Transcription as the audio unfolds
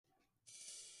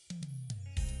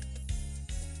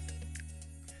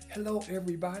Hello,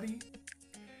 everybody.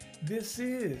 This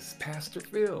is Pastor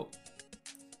Phil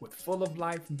with Full of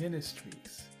Life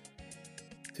Ministries.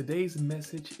 Today's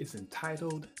message is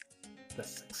entitled The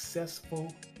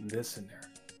Successful Listener.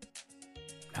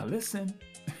 Now, listen,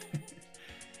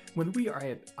 when we are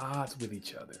at odds with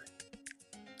each other,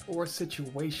 or a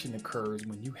situation occurs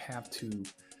when you have to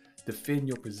defend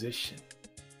your position,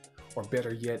 or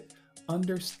better yet,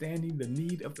 understanding the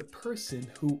need of the person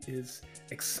who is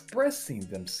expressing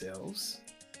themselves,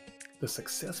 the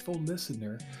successful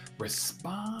listener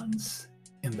responds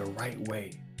in the right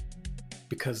way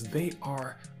because they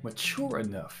are mature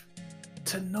enough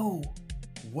to know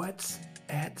what's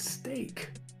at stake.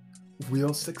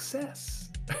 Real success,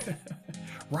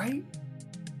 right?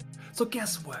 So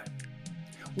guess what?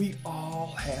 We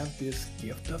all have this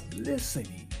gift of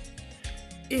listening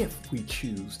if we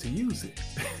choose to use it.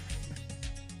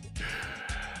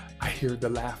 I hear the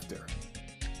laughter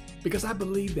because I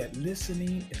believe that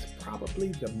listening is probably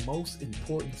the most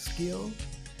important skill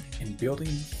in building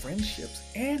friendships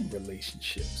and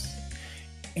relationships.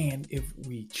 And if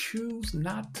we choose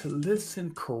not to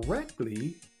listen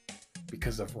correctly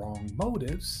because of wrong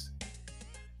motives,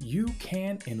 you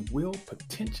can and will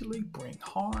potentially bring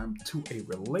harm to a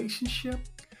relationship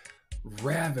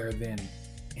rather than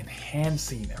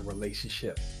enhancing a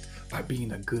relationship by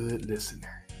being a good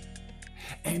listener.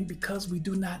 And because we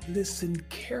do not listen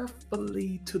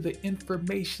carefully to the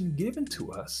information given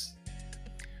to us,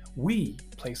 we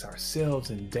place ourselves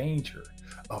in danger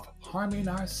of harming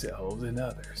ourselves and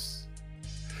others.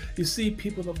 You see,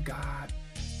 people of God,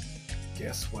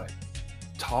 guess what?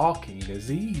 Talking is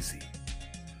easy,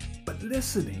 but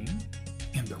listening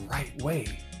in the right way,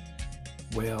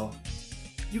 well,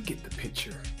 you get the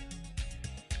picture.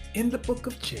 In the book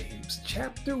of James,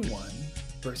 chapter 1,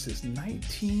 verses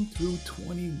 19 through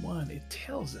 21, it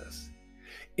tells us,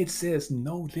 it says,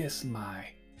 "Know this, my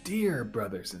dear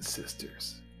brothers and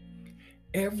sisters.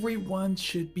 Everyone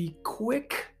should be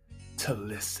quick to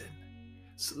listen,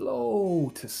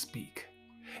 slow to speak,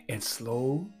 and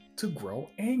slow to grow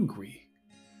angry.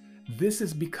 This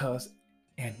is because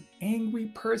an angry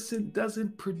person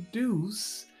doesn't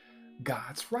produce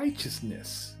God's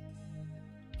righteousness.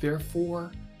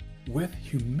 Therefore, with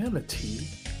humility,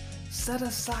 set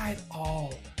aside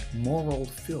all moral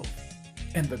filth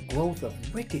and the growth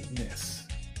of wickedness,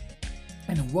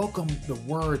 and welcome the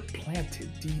word planted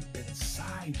deep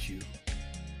inside you,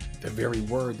 the very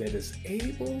word that is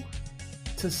able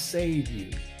to save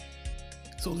you."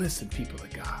 So listen, people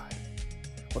of God,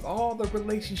 with all the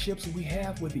relationships we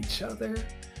have with each other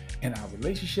and our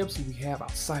relationships we have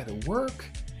outside of work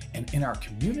and in our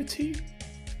community,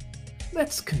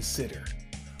 let's consider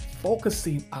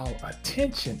focusing our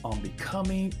attention on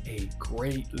becoming a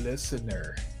great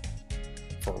listener.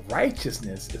 For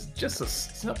righteousness is just a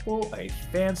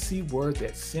fancy word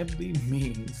that simply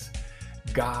means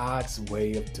God's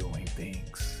way of doing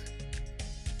things.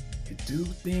 To do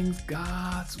things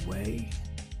God's way,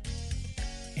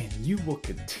 and you will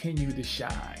continue to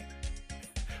shine.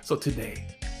 So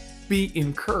today, be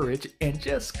encouraged and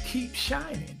just keep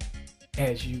shining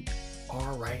as you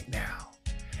are right now.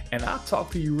 And I'll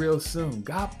talk to you real soon.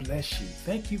 God bless you.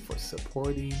 Thank you for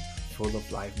supporting Full of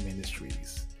Life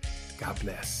Ministries. God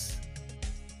bless.